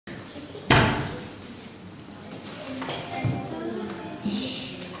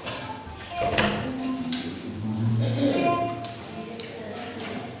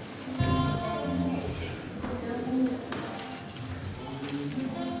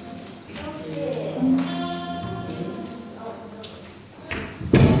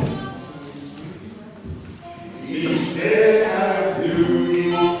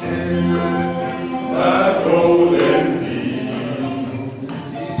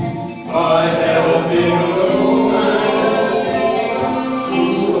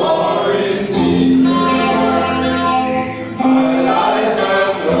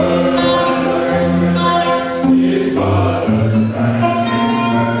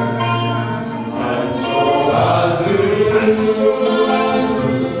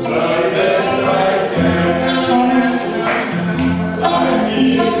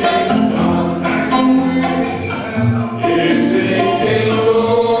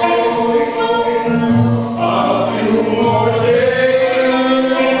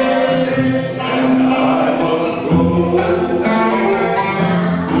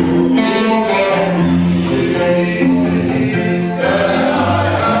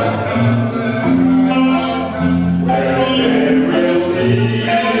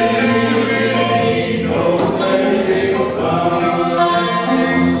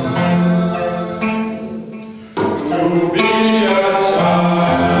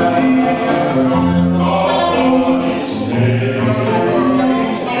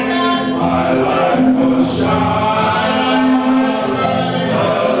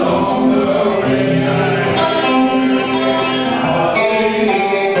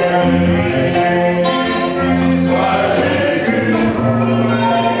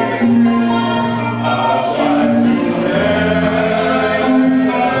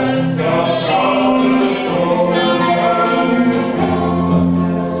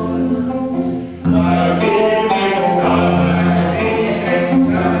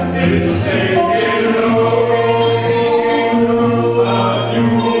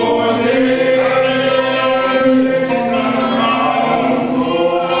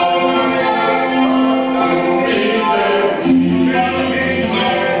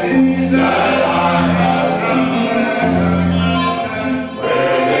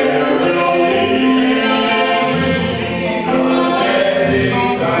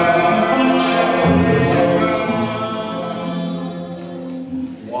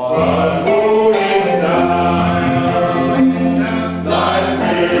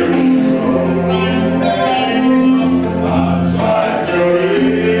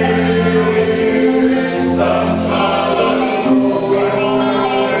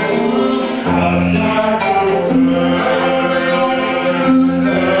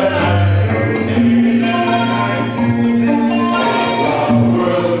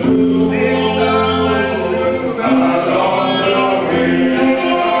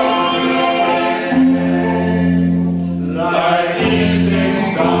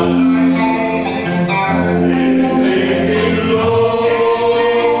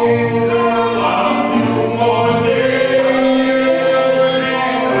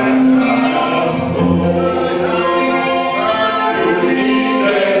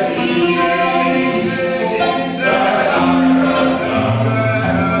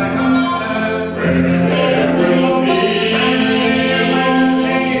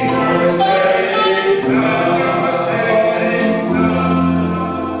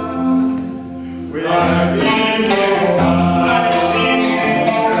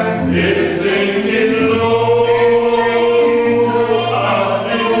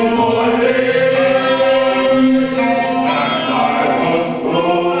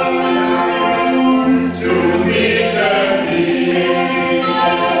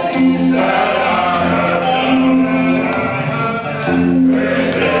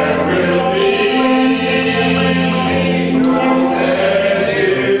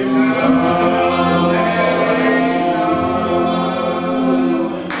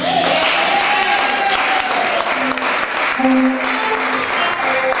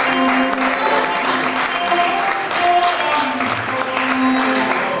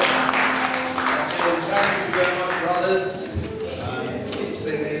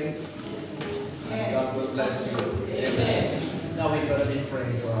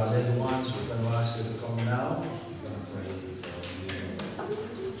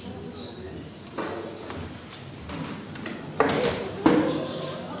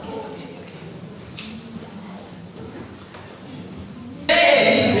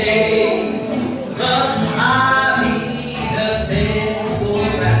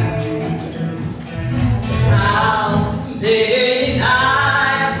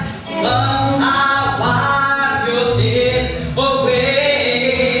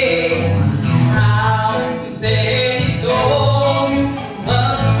away.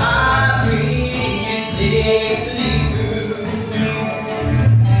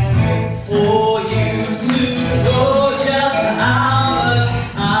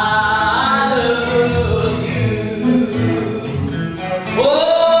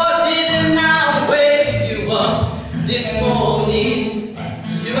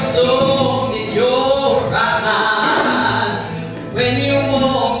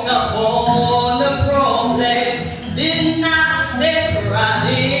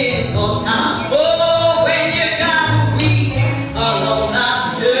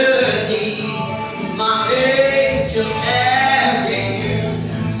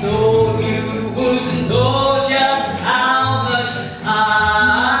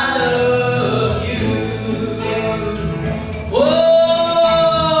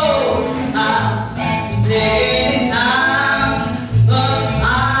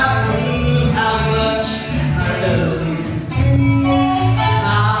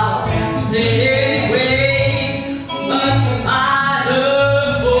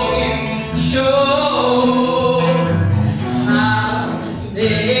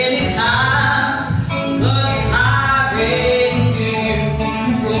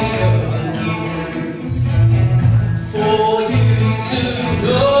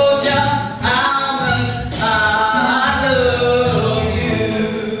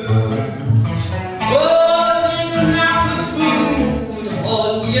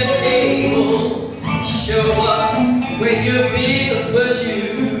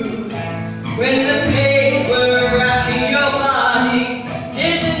 When the pains were rocking your body,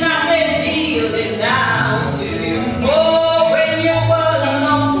 didn't I say kneel it down to you? Oh, when you were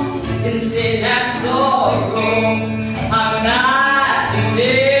lost in sin and sorrow, I died to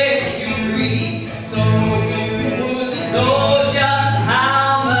set you free, so you would know just how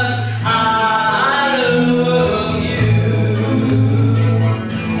much I love you.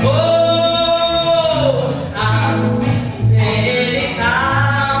 Oh, how many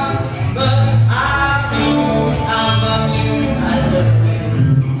times must I prove how much I love you?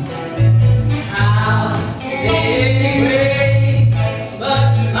 How many ways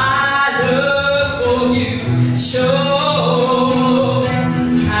must my love for you show?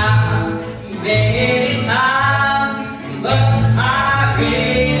 How many times must I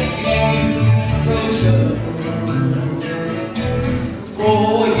rescue you from troubles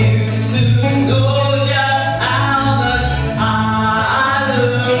for you to know just how much I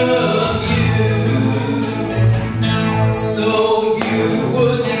love you? So you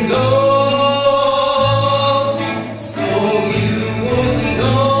wouldn't go, so you wouldn't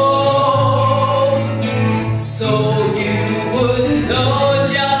go, so you wouldn't know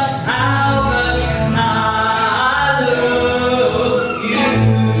just how much I love you.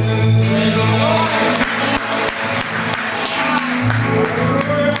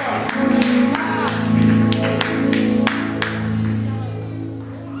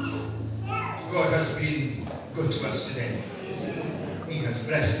 God has been good to us today. He has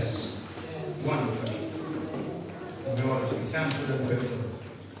blessed us wonderfully. Lord, we thankful and grateful.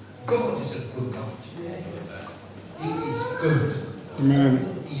 God is a good God. He is good. Amen.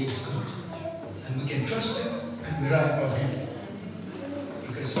 He is good. And we can trust Him and rely on Him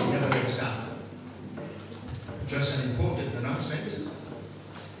because He never lets down. Just an important announcement.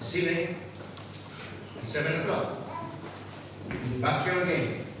 This evening at 7 o'clock, we'll be back here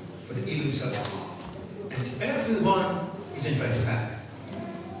again for the evening service. And everyone is invited back.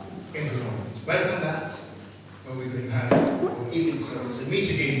 Everyone is welcome back, where we can have our evening service and meet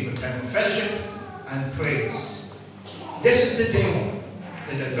again for time of fellowship and praise. This is the day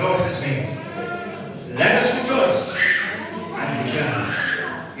that the Lord has made. Let us rejoice and be glad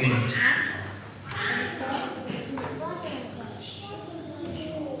in it.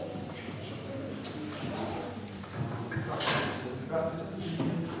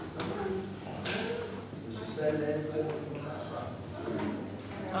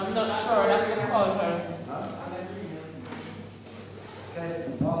 I'm not sure, I have to call her. Okay,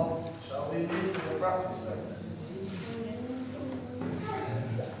 shall we leave for the practice then?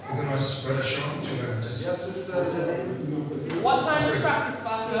 We're going to ask Brother Sean to just... Yes, Sister Janine. What time is practice,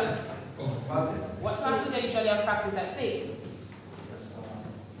 Pastor? Oh, Pardon? What time do they usually have practice at 6? Yes,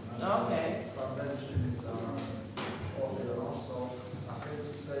 Okay. convention is earlier on, so I think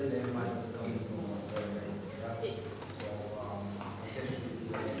to say they might have done it very late. Yeah? So, I guess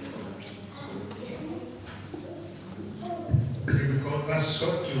can we call Pastor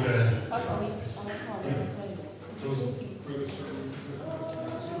Scott to... Pastor, we just want to call her.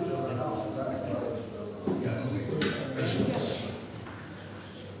 Yeah, okay.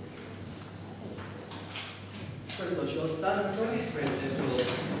 Praise God, shall I stand and pray? Praise the Lord.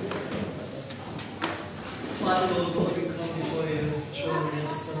 Father, Lord God, we come before you, children of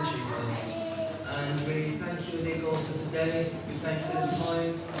the Son Jesus. And we thank you, dear God, for today. We thank you for the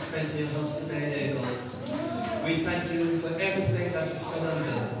time spent in your house today, dear God. We thank you for everything that is done and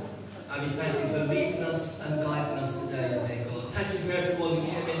done. And we thank you for leading us and guiding us today, dear God. Thank you for everyone who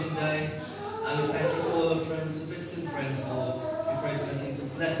came in today. And we thank you for all our friends, the visiting friends, Lord. We pray to continue to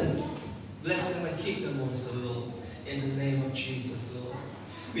bless them and keep them also, Lord, in the name of Jesus, Lord.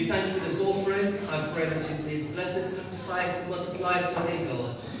 We thank you for this offering. I pray that you please bless it, sanctify it, and multiply it today,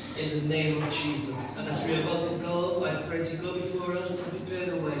 God, in the name of Jesus. And as we are about to go, I pray to go before us and prepare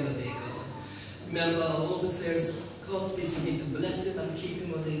the way, O dear God. Remember our overseers, God, please begin to bless it and keep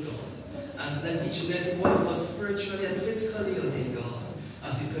him, O dear God. And bless each and every one of us spiritually and physically, O dear God,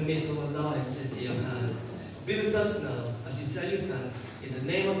 as we commit our lives into your hands. Be with us now as we tell you thanks. In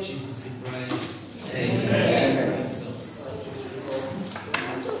the name of Jesus we pray. Amen. Amen.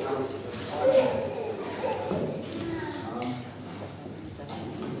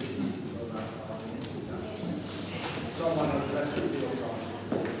 someone has left the gospel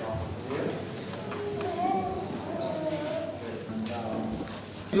here.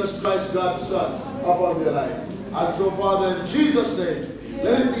 Jesus Christ, God's Son, upon their lives. And so, Father, in Jesus' name,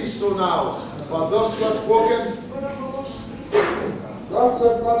 let it be so now. For thus you have spoken, thus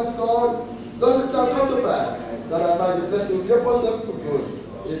the promise, God, thus it shall come to pass, that I might bless you upon them for good.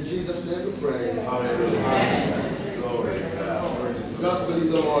 In Jesus' name we pray. Amen. Glory to God. Just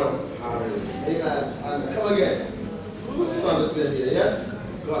believe the Lord. Amen. And come again. Good son has been here, yes?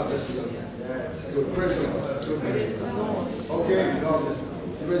 God bless you, young man. Good. Praise the Lord. Good. Okay, God bless you.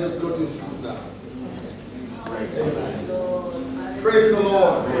 You may just go to your seats now. Amen. Praise the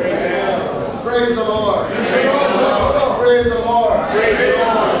Lord. Praise the Lord. Praise the Lord. Praise the Lord.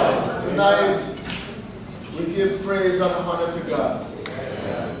 Tonight, we give praise and honor to God.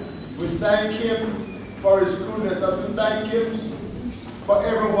 We thank Him for His goodness, and we thank Him for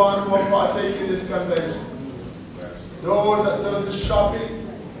everyone who will partake in this convention. Those that do the shopping,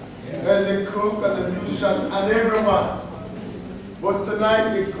 and the cook, and the musician, and everyone. But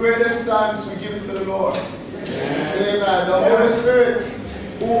tonight, the greatest thanks we give it to the Lord. Amen. The Holy Spirit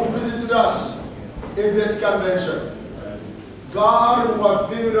who visited us in this convention. God who has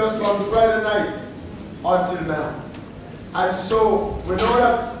been with us from Friday night until now. And so, we know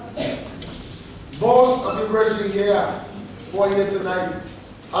that most of the person here who are here tonight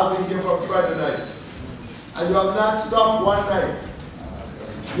have been here from Friday night. And you have not stopped one night.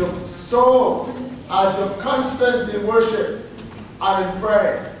 So, as you're constant in worship and in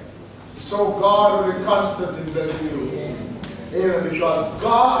prayer, so God will be constant in blessing you. Amen. Because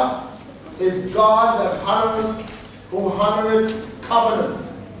God is God that honors, who honoreth covenant.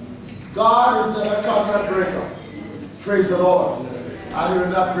 God is not a covenant breaker. Praise the Lord. And He will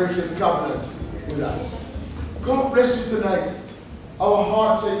not break His covenant with us. God bless you tonight. Our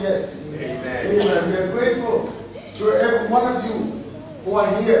hearts say yes. Amen. Amen. We are grateful to every one of you who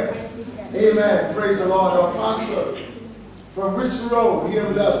are here. Amen. Praise the Lord. Our pastor from Rich Road here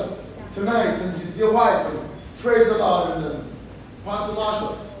with us tonight, and his dear wife. And praise the Lord. And Pastor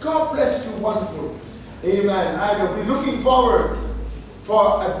Marshall. God bless you. Wonderful. Amen. I will be looking forward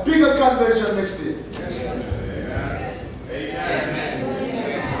for a bigger convention next year. Yes. Amen.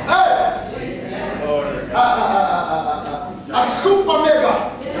 Hey! A super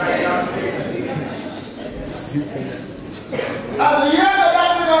mega. And the year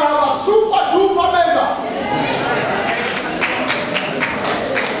that we're going to have a super duper mega.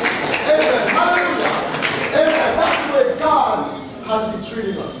 Amen. Hallelujah. Amen. That's the way God has been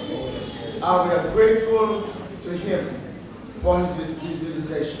treating us. And we are grateful to Him for His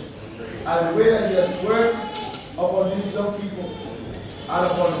visitation. And the way that He has worked upon these young people and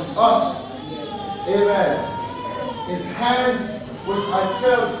upon us. Amen. His hands which I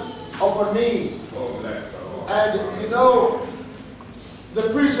felt upon me. And you know, the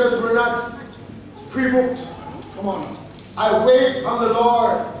preachers were not pre-booked. Come on. I wait on the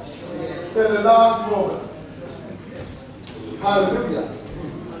Lord till the last moment. Hallelujah.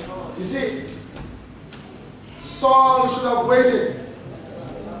 You see, Saul should have waited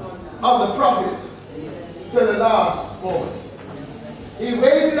on the prophet till the last moment. He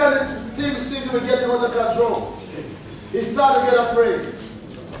waited and things seemed to be getting under control. He started to get afraid.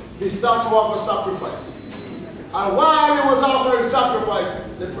 He started to offer sacrifice. And while he was offering sacrifice,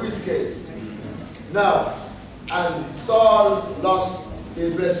 the priest came. Now, and Saul lost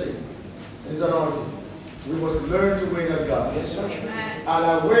his blessing, his anointing. We must learn to wait on God. Yes, sir. And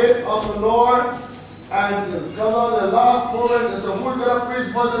I wait on the Lord, and come on the last moment, there's a who's going to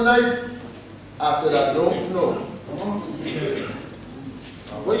preach Monday night. I said, I don't know. Come on.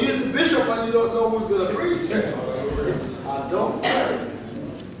 When you're the bishop and you don't know who's going to preach, I don't know.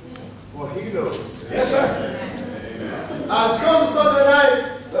 Well, He knows. Yes, sir. And come Sunday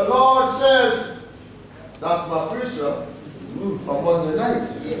night, the Lord says, that's my preacher from Monday night.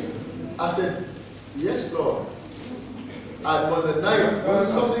 I said, yes, Lord. And Monday night, when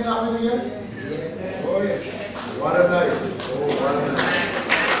something happened here? Oh, yeah. What a night. Oh, what a night.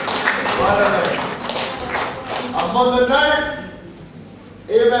 What a night. And Monday night,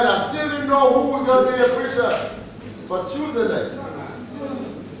 amen, I still didn't know who was going to be a preacher for Tuesday night.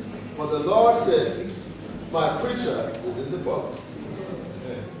 But the Lord said, my preacher is in the pulpit.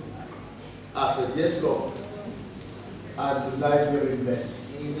 I said, yes, Lord. And tonight we're in blessed.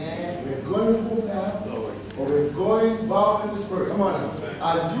 Amen. We're going to move now, or we're going bound in the Spirit. Come on now.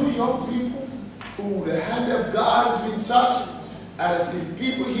 And you young people who the hand of God has been touched, and I see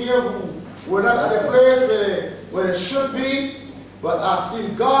people here who were not at the place where they should be, but I've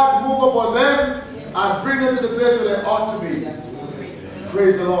seen God move upon them and bring them to the place where they ought to be.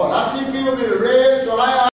 Praise the Lord. I've seen people being raised to higher